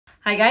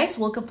Hi guys,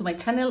 welcome to my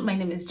channel. My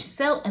name is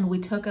Giselle and we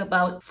talk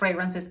about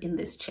fragrances in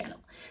this channel.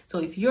 So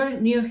if you're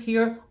new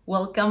here,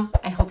 welcome.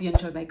 I hope you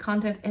enjoy my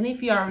content. And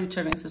if you are a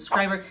returning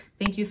subscriber,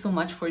 thank you so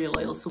much for your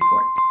loyal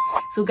support.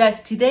 So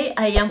guys, today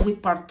I am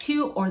with part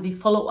 2 or the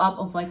follow-up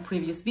of my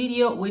previous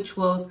video, which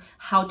was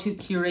how to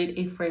curate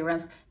a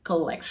fragrance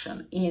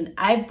collection. And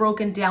I've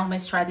broken down my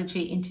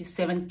strategy into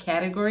 7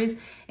 categories.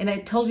 And I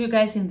told you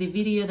guys in the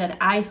video that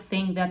I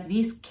think that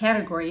this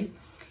category,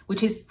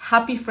 which is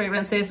happy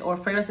fragrances or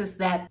fragrances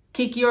that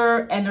kick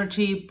your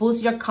energy,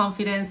 boost your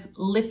confidence,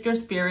 lift your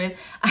spirit,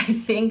 I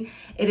think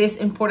it is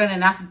important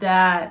enough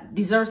that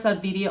deserves a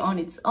video on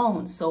its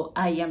own. So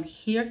I am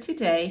here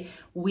today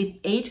with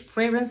 8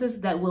 fragrances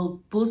that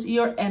will boost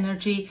your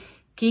energy,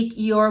 kick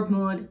your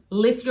mood,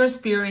 lift your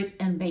spirit,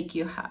 and make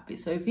you happy.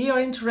 So if you are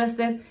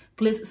interested,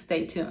 please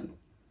stay tuned.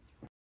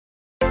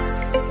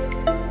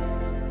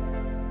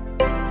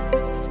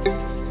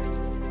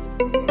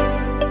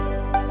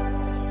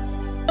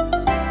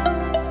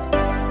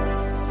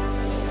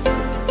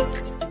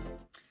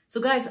 So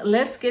guys,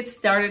 let's get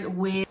started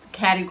with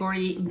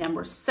category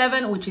number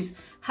 7, which is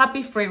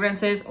happy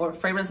fragrances or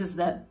fragrances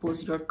that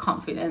boost your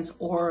confidence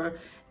or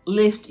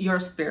lift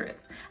your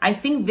spirits. I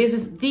think this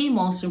is the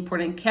most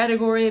important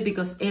category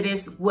because it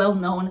is well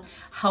known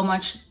how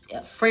much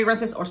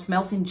fragrances or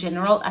smells in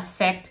general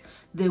affect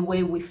the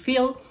way we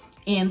feel.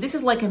 And this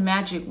is like a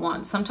magic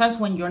wand. Sometimes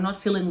when you're not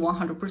feeling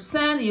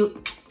 100%,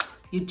 you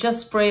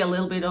just spray a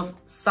little bit of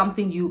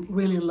something you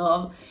really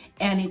love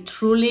and it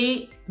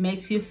truly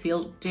makes you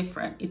feel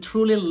different. It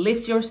truly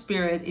lifts your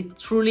spirit. It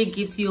truly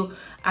gives you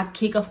a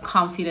kick of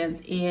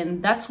confidence.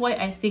 And that's why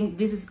I think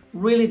this is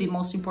really the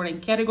most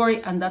important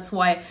category. And that's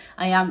why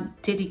I am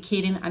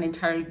dedicating an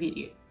entire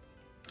video.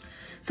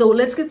 So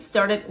let's get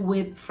started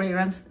with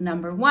fragrance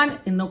number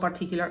 1 in no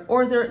particular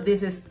order.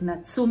 This is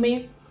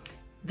Natsumi.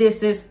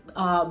 This is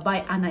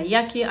by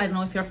Annayake. I don't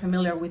know if you're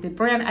familiar with the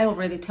brand. I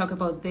already talked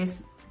about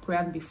this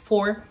brand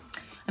before.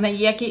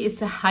 Annayake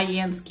is a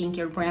high-end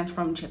skincare brand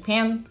from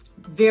Japan.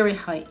 Very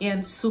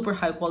high-end, super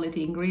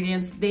high-quality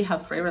ingredients. They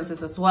have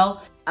fragrances as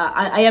well.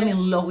 I am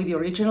in love with the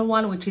original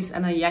one, which is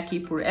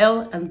Annayake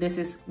Purell, and this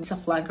is a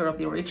flanker of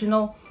the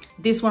original.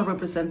 This one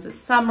represents the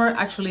summer.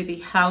 Actually, the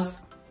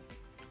house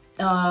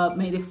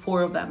made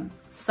 4 of them: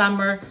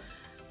 summer,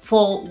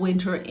 fall,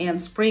 winter,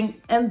 and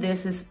spring. And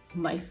this is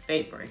my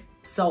favorite.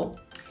 So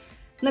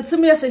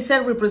Natsumi, as I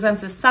said,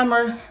 represents the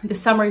summer. The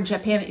summer in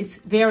Japan, it's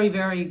very,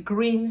 very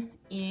green.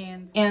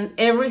 And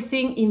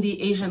everything in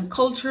the Asian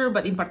culture,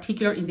 but in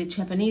particular in the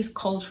Japanese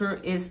culture,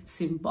 is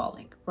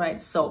symbolic,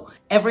 right? So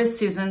every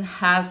season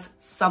has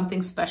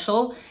something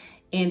special.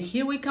 And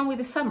here we come with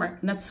the summer,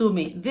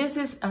 Natsumi. This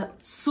is a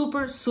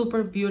super,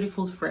 super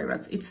beautiful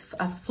fragrance. It's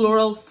a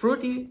floral,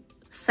 fruity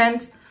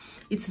scent.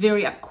 It's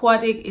very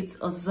aquatic, it's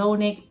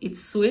ozonic,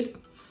 it's sweet.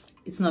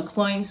 It's not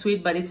cloying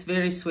sweet, but it's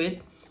very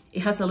sweet.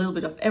 It has a little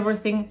bit of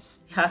everything.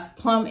 It has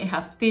plum, it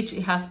has peach,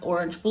 it has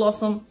orange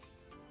blossom.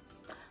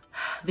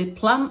 The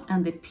plum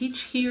and the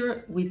peach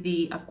here with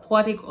the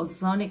aquatic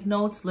ozonic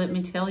notes, let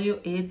me tell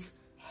you, it's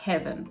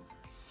heaven.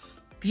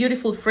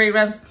 Beautiful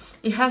fragrance.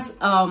 It has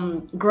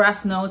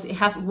grass notes, it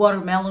has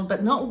watermelon,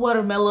 but not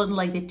watermelon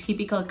like the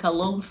typical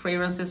cologne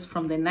fragrances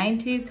from the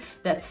 90s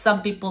that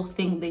some people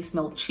think they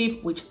smell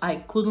cheap, which I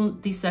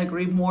couldn't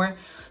disagree more.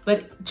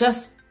 But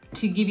just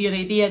to give you an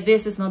idea,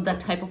 this is not that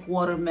type of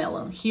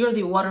watermelon. Here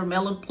the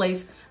watermelon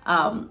plays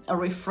a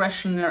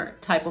refreshener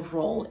type of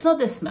role. It's not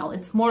the smell,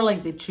 it's more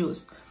like the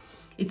juice.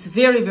 It's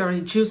very,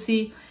 very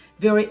juicy,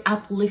 very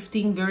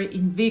uplifting, very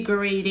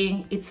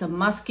invigorating. It's a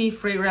musky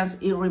fragrance.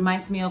 It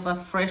reminds me of a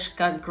fresh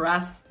cut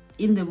grass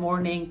in the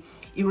morning.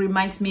 It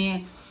reminds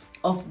me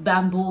of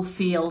bamboo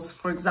fields,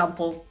 for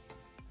example.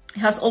 It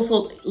has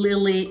also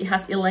lily, it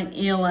has ylang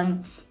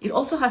ylang. It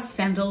also has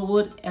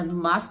sandalwood and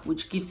musk,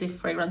 which gives the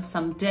fragrance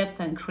some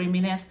depth and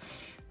creaminess.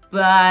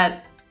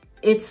 But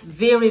it's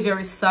very,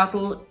 very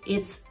subtle.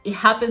 It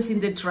happens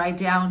in the dry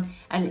down,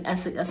 and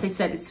as I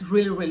said, it's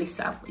really, really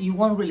subtle. You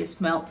won't really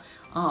smell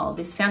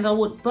the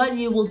sandalwood, but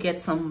you will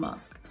get some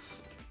musk.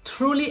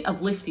 Truly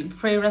uplifting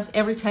fragrance.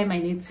 Every time I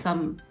need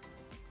some,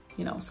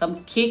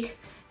 some kick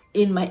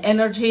in my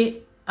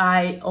energy,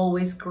 I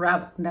always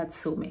grab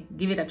Natsumi.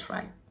 Give it a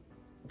try.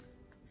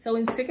 So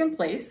in second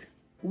place,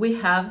 we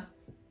have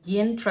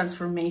Yin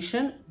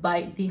Transformation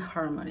by the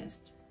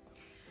Harmonist.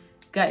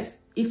 Guys,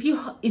 if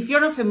you're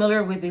not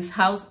familiar with this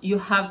house, you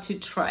have to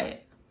try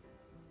it.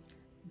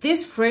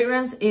 This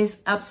fragrance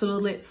is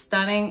absolutely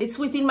stunning. It's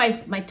within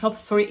my top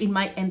 3 in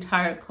my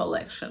entire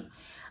collection.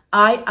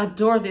 I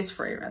adore this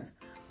fragrance.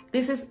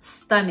 This is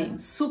stunning,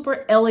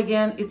 super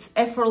elegant. It's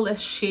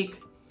effortless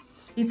chic.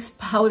 It's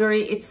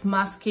powdery, it's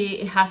musky,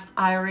 it has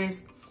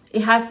iris,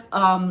 it has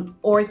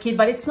orchid,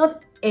 but it's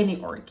not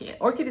any orchid.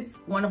 Orchid is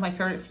one of my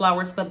favorite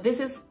flowers, but this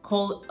is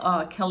called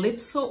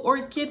Calypso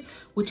orchid,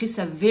 which is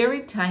a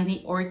very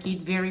tiny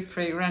orchid, very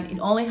fragrant. It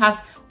only has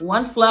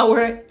 1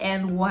 flower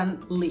and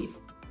 1 leaf.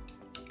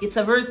 It's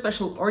a very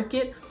special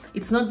orchid.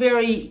 It's not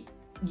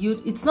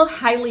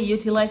highly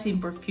utilized in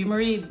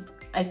perfumery.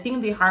 I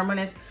think the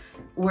Harmonist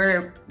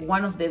were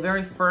one of the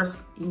very first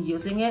in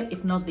using it,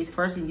 if not the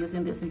first in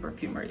using this in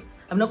perfumery.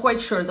 I'm not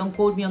quite sure, don't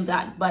quote me on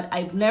that, but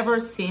I've never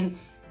seen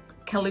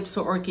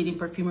Calypso Orchid in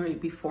perfumery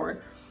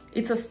before.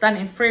 It's a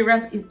stunning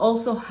fragrance. It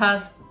also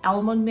has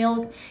almond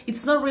milk.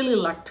 It's not really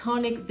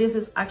lactonic. This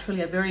is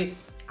actually a very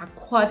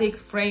aquatic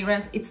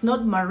fragrance. It's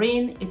not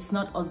marine, it's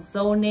not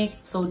ozonic,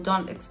 so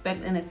don't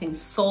expect anything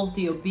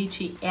salty or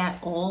beachy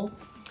at all.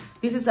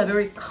 This is a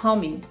very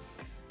calming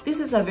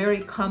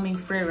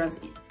fragrance.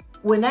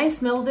 When I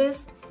smell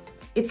this,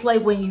 it's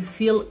like when you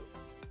feel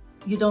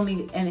you don't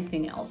need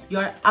anything else. You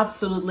are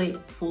absolutely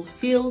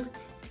fulfilled.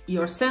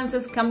 Your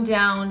senses come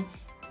down,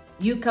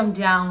 you come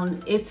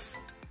down. It's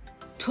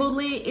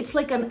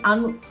like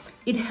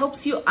it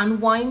helps you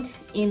unwind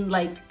in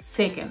like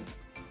seconds.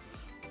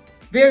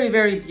 Very,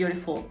 very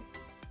beautiful.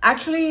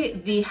 Actually,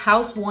 the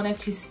house wanted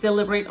to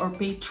celebrate or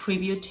pay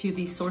tribute to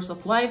the source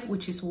of life,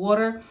 which is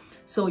water.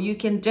 So you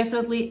can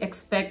definitely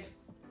expect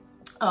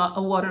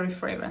a watery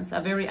fragrance, a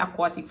very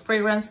aquatic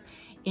fragrance.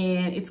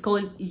 And it's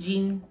called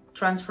Yin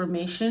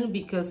Transformation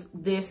because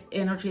this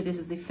energy, this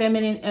is the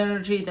feminine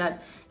energy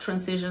that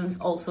transitions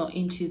also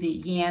into the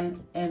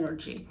Yang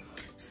energy.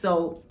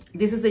 So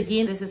this is the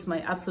Yin. This is my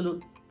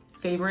absolute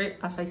favorite.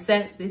 As I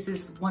said, this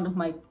is one of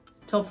my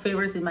top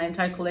favorites in my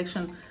entire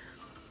collection.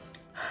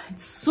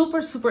 It's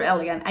super, super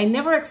elegant. I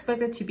never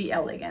expected it to be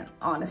elegant,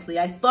 honestly.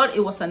 I thought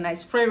it was a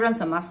nice fragrance,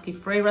 a musky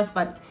fragrance,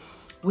 but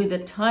with the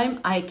time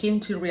I came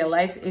to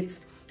realize it's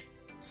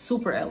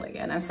super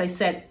elegant. As I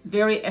said,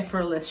 very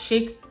effortless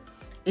chic.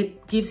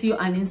 It gives you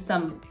an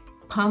instant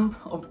pump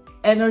of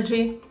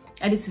energy,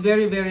 and it's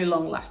very, very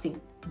long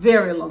lasting.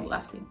 Very long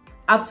lasting.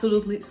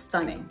 Absolutely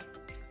stunning.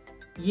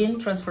 Yin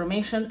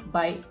Transformation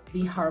by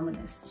the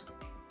Harmonist.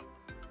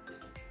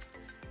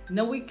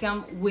 Now we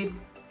come with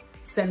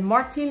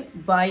St.Martin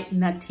by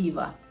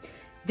Nateeva.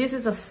 This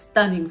is a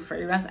stunning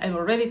fragrance. I've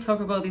already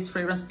talked about this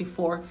fragrance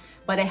before,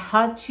 but I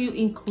had to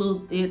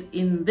include it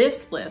in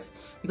this list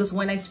because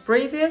when I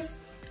spray this,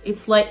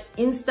 it's like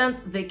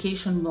instant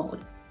vacation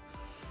mode.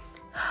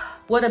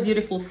 What a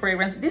beautiful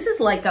fragrance. This is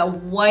like a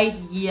white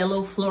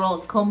yellow floral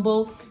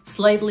combo,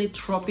 slightly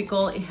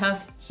tropical. It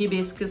has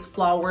hibiscus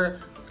flower,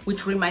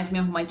 which reminds me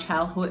of my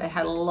childhood. I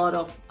had a lot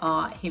of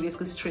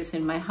hibiscus trees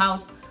in my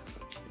house.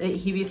 The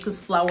hibiscus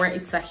flower,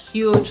 it's a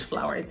huge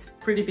flower. It's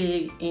pretty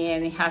big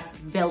and it has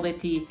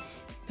velvety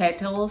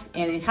petals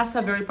and it has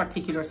a very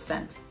particular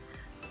scent.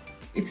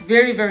 It's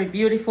very, very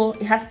beautiful.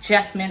 It has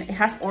jasmine, it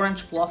has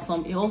orange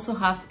blossom. It also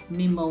has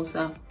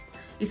mimosa.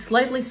 It's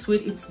slightly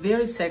sweet. It's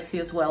very sexy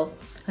as well.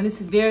 And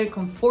it's very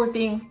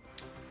comforting,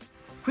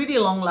 pretty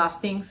long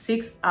lasting,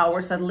 6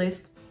 hours at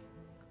least.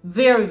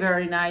 Very,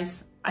 very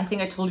nice. I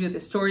think I told you the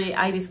story.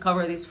 I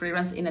discovered this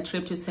fragrance in a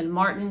trip to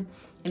St.Martin.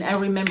 And I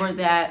remember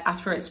that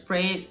after I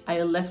sprayed,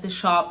 I left the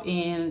shop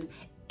and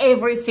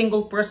every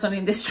single person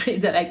in the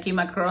street that I came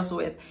across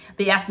with,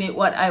 they asked me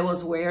what I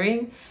was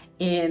wearing.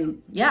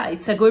 And yeah,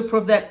 it's a good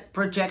proof that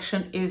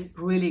projection is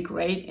really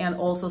great and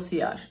also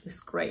sillage is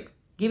great.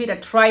 Give it a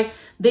try.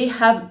 They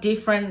have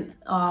different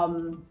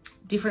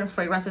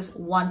fragrances,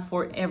 one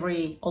for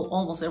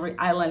almost every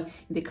island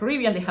in the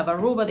Caribbean. They have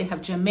Aruba, they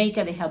have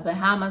Jamaica, they have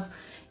Bahamas,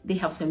 they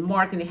have St.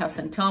 Martin, they have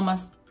St.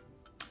 Thomas.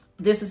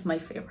 This is my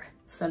favorite,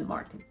 St.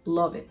 Martin.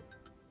 Love it.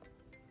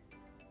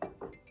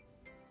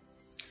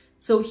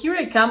 So here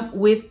I come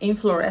with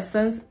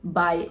Inflorescence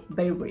by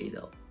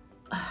Byredo.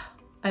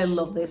 I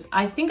love this.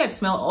 I think I've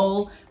smelled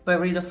all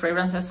Byredo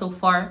fragrances so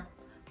far,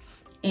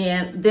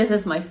 and this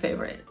is my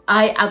favorite.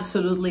 I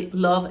absolutely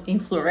love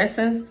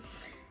Inflorescence.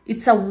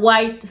 It's a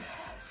white,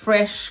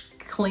 fresh,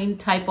 clean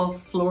type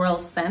of floral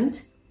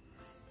scent.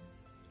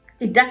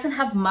 It doesn't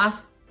have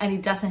musk and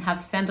it doesn't have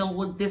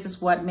sandalwood. This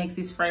is what makes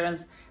this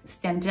fragrance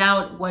stand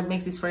out, what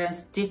makes this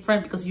fragrance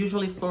different, because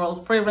usually floral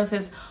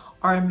fragrances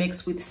are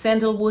mixed with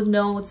sandalwood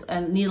notes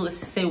and needless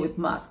to say with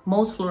musk.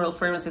 Most floral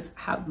fragrances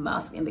have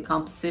musk in the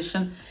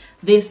composition.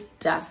 This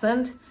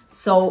doesn't,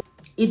 so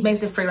it makes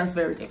the fragrance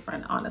very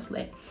different,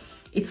 honestly.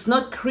 It's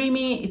not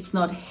creamy, it's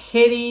not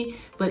heady,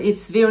 but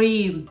it's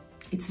very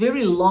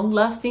long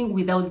lasting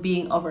without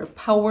being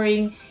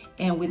overpowering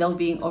and without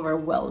being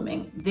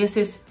overwhelming. This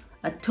is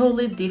a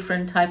totally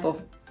different type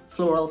of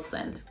floral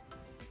scent.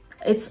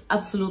 It's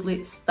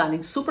absolutely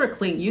stunning, super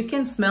clean. You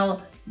can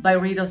smell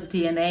Byredo's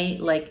DNA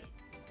like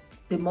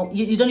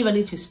you don't even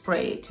need to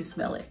spray it to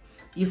smell it.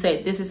 You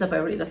say, this is a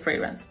Byredo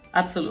fragrance,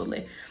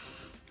 absolutely.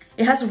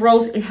 It has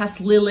rose, it has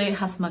lily, it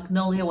has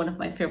magnolia, one of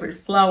my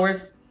favorite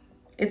flowers.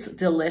 It's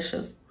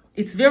delicious.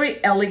 It's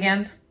very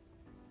elegant.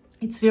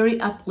 It's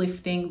very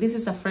uplifting. This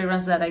is a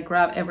fragrance that I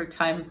grab every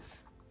time,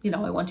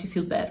 I want to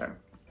feel better.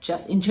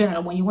 Just in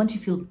general, when you want to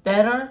feel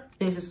better,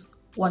 this is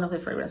one of the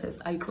fragrances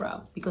I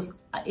grab because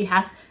it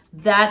has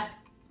that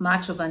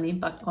much of an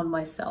impact on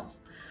myself.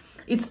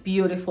 It's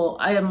beautiful.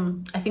 I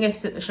think I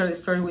shared this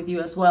story with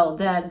you as well,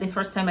 that the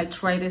first time I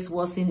tried this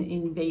was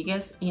in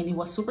Vegas and it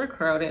was super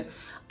crowded.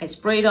 I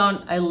sprayed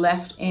on, I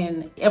left,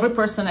 and every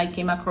person I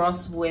came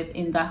across with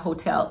in that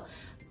hotel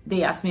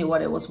They asked me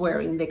what I was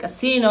wearing, the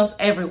casinos,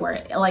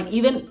 everywhere. Like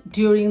even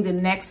during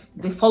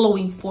the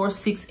following 4,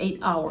 6, 8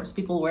 hours,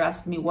 people were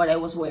asking me what I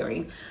was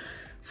wearing.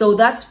 So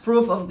that's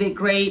proof of the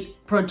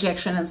great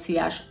projection and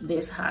sillage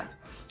this has.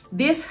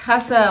 This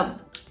has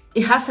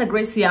a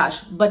great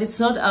sillage, but it's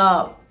not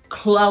a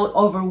cloud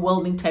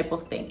overwhelming type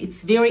of thing.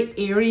 It's very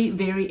airy,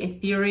 very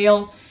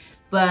ethereal,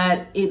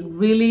 but it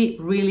really,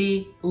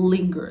 really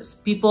lingers.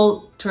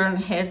 People turn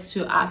heads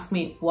to ask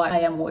me what I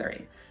am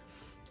wearing.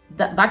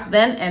 That back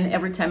then and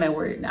every time I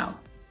wear it now.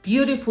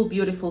 Beautiful,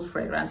 beautiful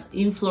fragrance.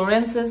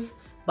 Inflorescence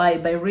by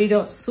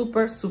Byredo,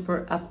 super,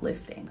 super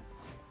uplifting.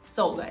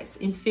 So guys,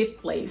 in 5th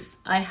place,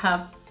 I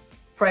have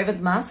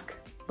Private Musk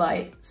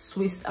by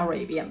Swiss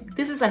Arabian.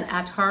 This is an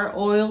Attar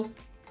oil.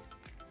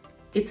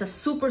 It's a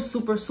super,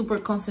 super, super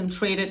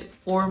concentrated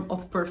form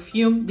of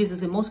perfume. This is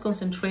the most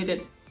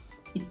concentrated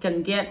it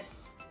can get.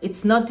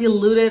 It's not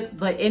diluted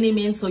by any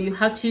means, so you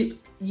have to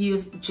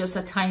use just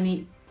a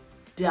tiny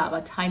dab,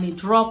 a tiny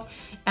drop.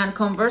 And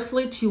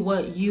conversely to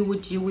what you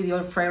would do with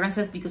your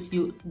fragrances, because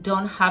you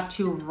don't have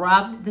to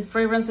rub the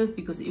fragrances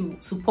because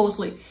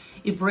supposedly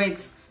it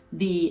breaks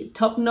the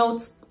top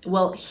notes.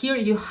 Well, here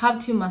you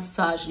have to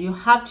massage, you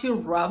have to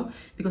rub,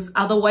 because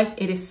otherwise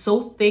it is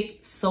so thick,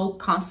 so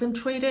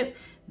concentrated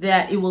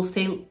that it will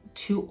stay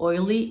too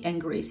oily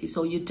and greasy.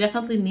 So you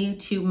definitely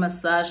need to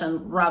massage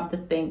and rub the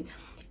thing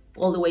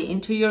all the way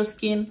into your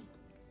skin.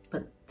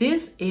 But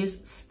this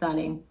is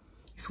stunning.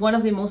 It's one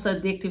of the most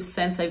addictive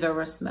scents I've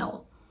ever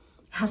smelled.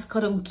 It has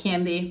cotton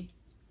candy,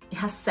 it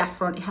has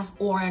saffron, it has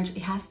orange,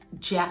 it has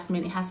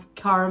jasmine, it has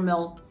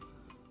caramel.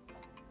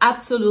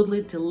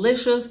 Absolutely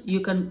delicious. You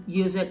can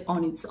use it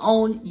on its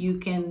own. You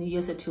can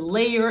use it to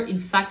layer. In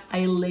fact,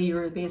 I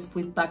layer this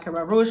with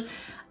Baccarat Rouge.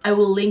 I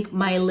will link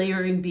my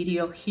layering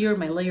video here,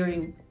 my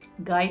layering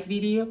guide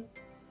video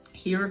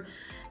here.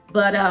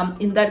 But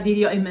in that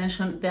video, I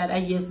mentioned that I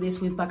use this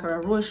with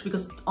Baccarat Rouge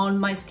because on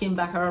my skin,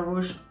 Baccarat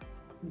Rouge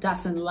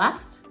doesn't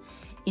last.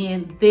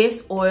 And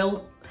this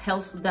oil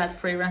helps that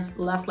fragrance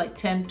last like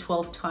 10,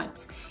 12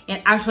 times.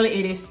 And actually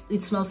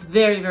it smells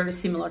very, very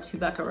similar to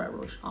Baccarat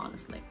Rouge,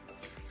 honestly.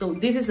 So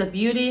this is a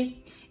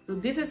beauty. So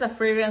this is a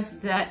fragrance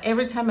that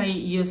every time I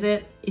use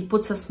it, it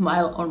puts a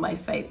smile on my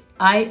face.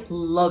 I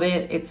love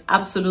it. It's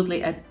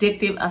absolutely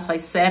addictive, as I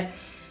said,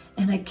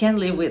 and I can't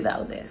live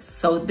without this.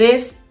 So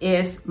this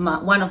is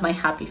one of my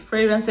happy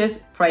fragrances,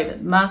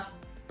 Private Musk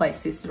by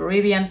Swiss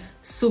Arabian,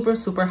 super,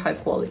 super high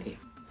quality.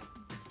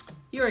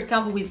 Here I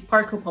come with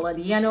Parco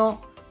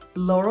Palladiano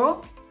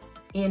Lauro.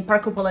 In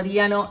Parco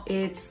Palladiano,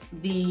 it's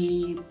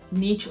the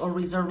niche or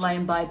reserve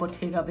line by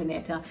Bottega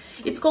Veneta.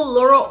 It's called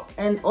Lauro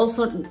and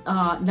also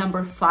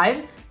number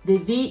 5. The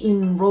V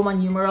in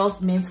Roman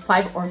numerals means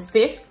 5 or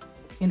 5th.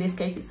 In this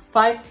case, it's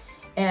 5.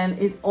 And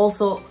it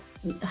also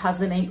has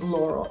the name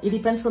Lauro. It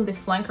depends on the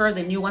flanker.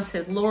 The new one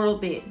says Lauro,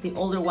 the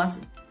older one's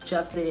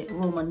just the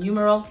Roman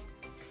numeral.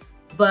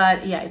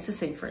 But yeah, it's the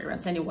same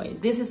fragrance anyway.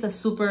 This is a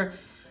super,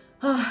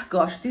 oh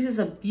gosh, this is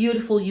a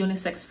beautiful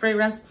unisex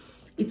fragrance.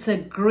 It's a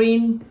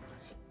green,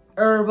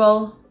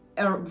 herbal,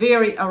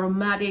 very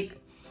aromatic,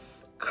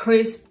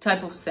 crisp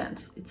type of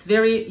scent. It's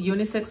very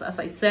unisex, as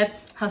I said,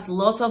 has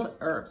lots of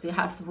herbs. It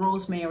has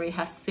rosemary, it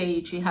has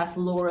sage, it has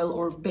laurel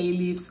or bay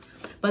leaves.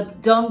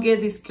 But don't get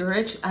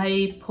discouraged.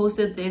 I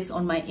posted this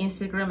on my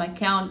Instagram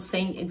account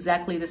saying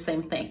exactly the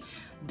same thing.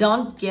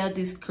 Don't get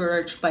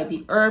discouraged by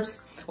the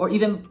herbs or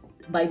even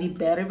by the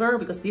vetiver,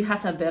 because this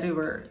has a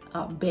vetiver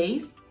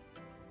base.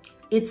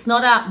 It's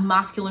not a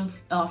masculine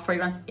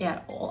fragrance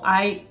at all.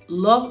 I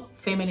love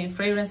feminine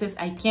fragrances.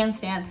 I can't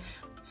stand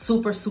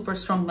super, super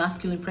strong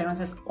masculine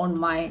fragrances on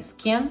my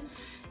skin.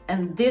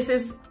 And this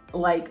is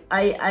like,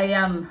 I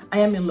am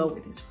in love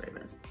with this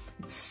fragrance.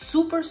 It's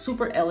super,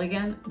 super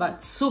elegant,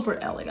 but super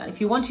elegant. If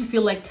you want to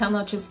feel like 10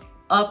 notches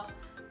up,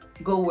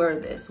 go wear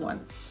this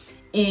one.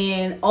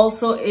 And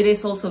also, it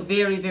is also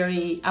very,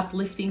 very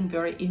uplifting,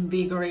 very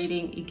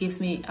invigorating. It gives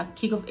me a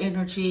kick of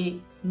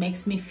energy,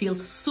 makes me feel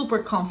super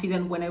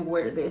confident when I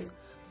wear this.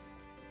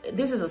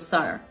 This is a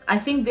stunner. I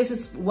think this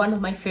is one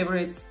of my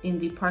favorites in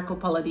the Parco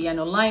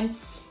Palladiano line.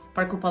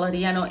 Parco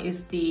Palladiano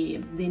is the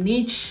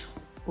niche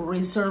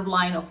reserve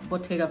line of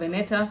Bottega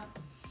Veneta.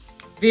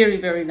 Very,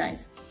 very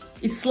nice.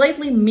 It's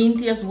slightly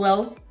minty as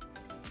well.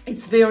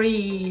 It's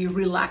very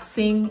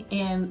relaxing,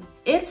 and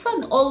it's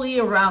an all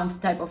year round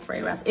type of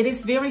fragrance. It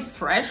is very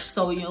fresh,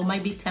 so you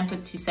might be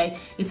tempted to say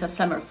it's a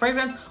summer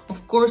fragrance.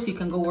 Of course, you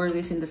can go wear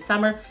this in the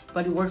summer,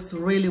 but it works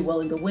really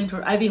well in the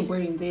winter. I've been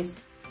wearing this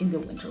in the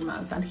winter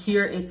months, and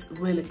here it's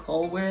really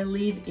cold where I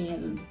live,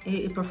 and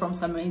it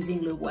performs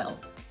amazingly well.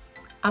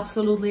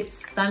 Absolutely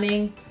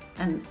stunning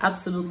and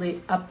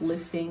absolutely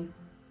uplifting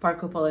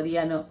Parco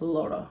Palladiano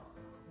Lauro.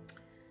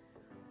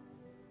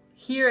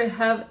 Here I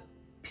have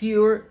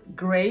Pure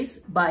Grace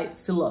by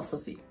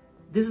Philosophy.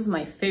 This is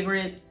my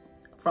favorite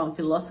from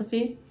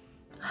Philosophy.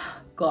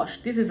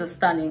 Gosh, this is a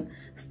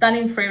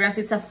stunning fragrance.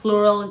 It's a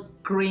floral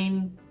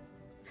green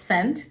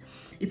scent.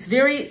 It's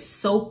very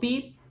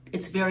soapy.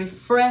 It's very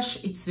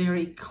fresh. It's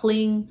very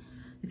clean.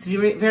 It's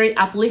very, very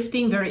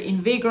uplifting, very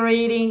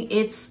invigorating.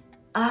 It's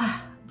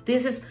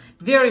This is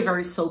very,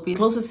 very soapy.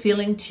 Closest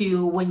feeling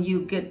to when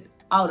you get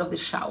out of the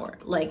shower,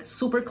 like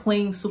super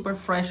clean, super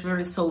fresh,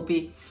 very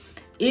soapy.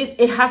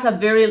 It has a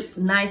very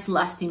nice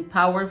lasting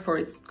power for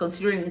its,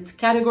 considering its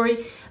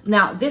category.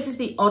 Now, this is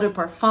the Eau de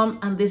Parfum,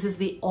 and this is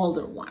the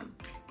older one.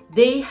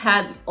 They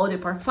had Eau de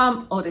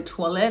Parfum, Eau de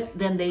Toilette,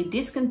 then they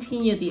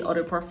discontinued the Eau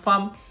de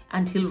Parfum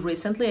until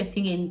recently, I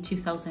think in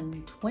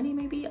 2020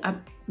 maybe,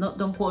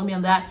 don't quote me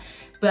on that,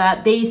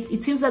 but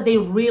it seems that they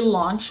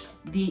relaunched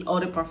the Eau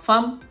de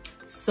Parfum,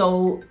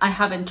 so I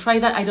haven't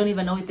tried that. I don't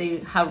even know if they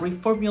have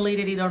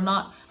reformulated it or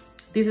not.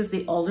 This is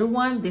the older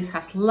one. This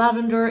has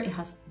lavender, it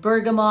has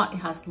bergamot, it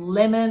has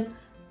lemon.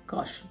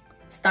 Gosh,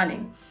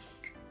 stunning.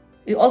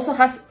 It also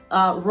has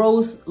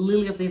rose,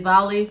 lily of the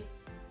valley.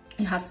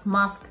 It has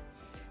musk.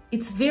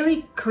 It's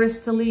very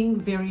crystalline,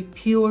 very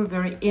pure,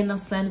 very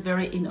innocent,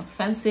 very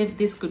inoffensive.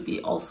 This could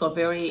be also a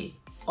very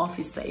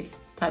office safe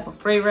type of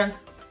fragrance.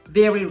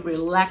 Very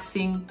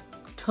relaxing,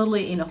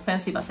 totally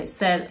inoffensive. As I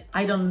said,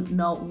 I don't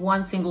know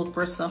one single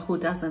person who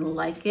doesn't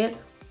like it.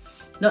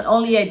 Not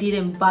only I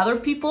didn't bother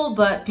people,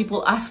 but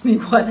people ask me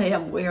what I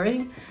am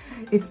wearing.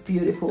 It's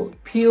beautiful.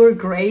 Pure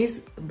Grace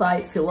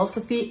by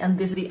Philosophy, and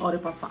this is the Eau de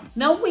Parfum.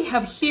 Now we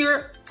have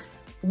here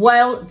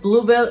Wild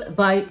Bluebell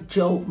by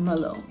Jo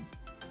Malone.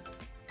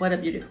 What a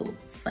beautiful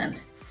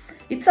scent.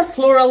 It's a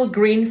floral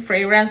green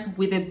fragrance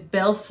with a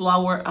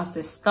bellflower as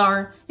the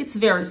star. It's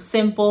very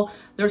simple.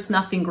 There's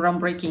nothing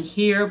groundbreaking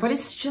here, but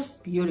it's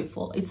just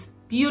beautiful. It's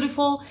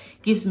beautiful,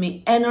 gives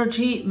me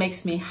energy,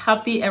 makes me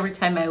happy every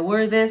time I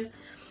wear this.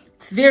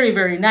 It's very,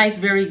 very nice,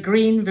 very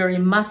green, very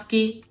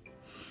musky.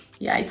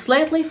 Yeah, it's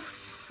slightly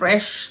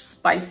fresh,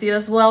 spicy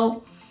as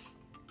well.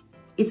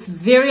 It's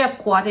very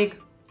aquatic,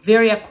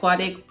 very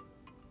aquatic.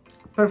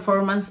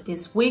 Performance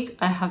is weak,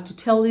 I have to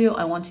tell you.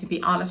 I want to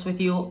be honest with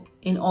you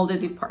in all the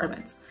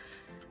departments.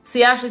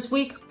 Sillage is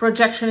weak,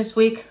 projection is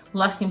weak,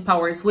 lasting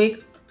power is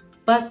weak,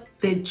 but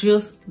the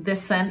juice, the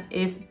scent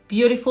is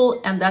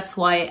beautiful, and that's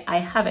why I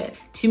have it.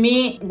 To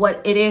me,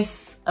 what it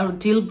is a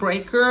deal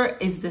breaker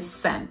is the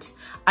scent.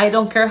 I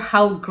don't care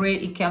how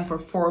great it can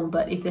perform,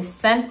 but if the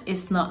scent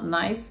is not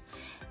nice,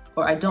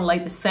 or I don't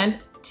like the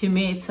scent, to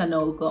me it's a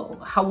no-go.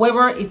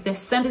 However, if the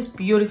scent is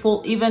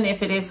beautiful, even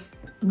if it is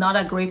not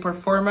a great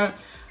performer,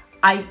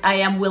 I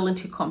am willing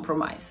to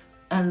compromise.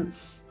 And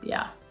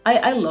yeah,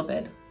 I love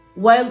it.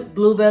 Wild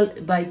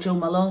Bluebell by Jo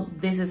Malone.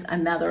 This is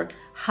another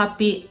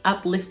happy,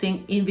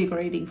 uplifting,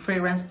 invigorating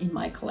fragrance in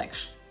my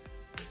collection.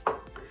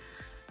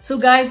 So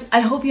guys,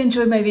 I hope you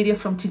enjoyed my video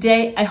from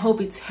today. I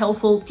hope it's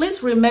helpful.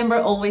 Please remember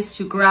always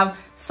to grab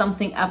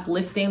something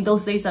uplifting.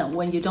 Those days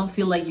when you don't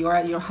feel like you are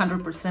at your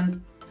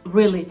 100%,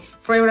 really,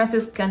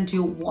 fragrances can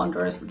do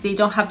wonders. They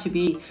don't have to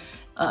be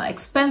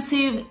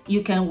expensive.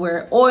 You can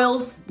wear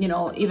oils, you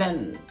know,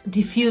 even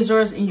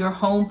diffusers in your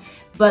home.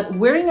 But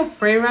wearing a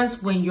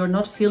fragrance when you're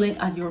not feeling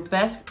at your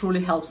best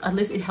truly helps. At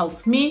least it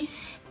helps me.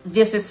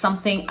 This is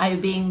something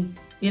I've been,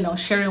 you know,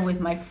 sharing with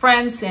my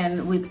friends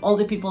and with all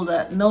the people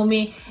that know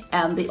me,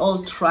 and they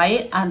all try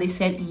it and they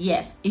said,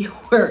 yes, it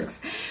works.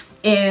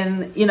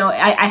 And, you know,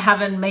 I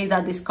haven't made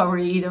that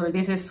discovery either.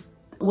 This is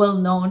well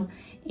known,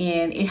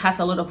 and it has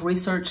a lot of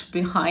research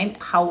behind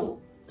how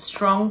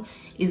strong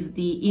is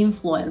the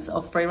influence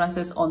of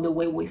fragrances on the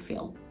way we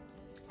feel.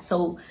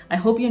 So I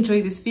hope you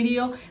enjoyed this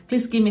video.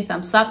 Please give me a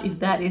thumbs up if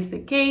that is the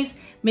case.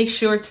 Make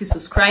sure to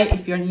subscribe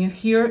if you're new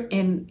here,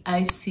 and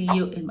I see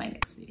you in my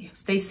next video.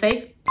 Stay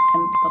safe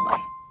and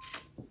bye-bye.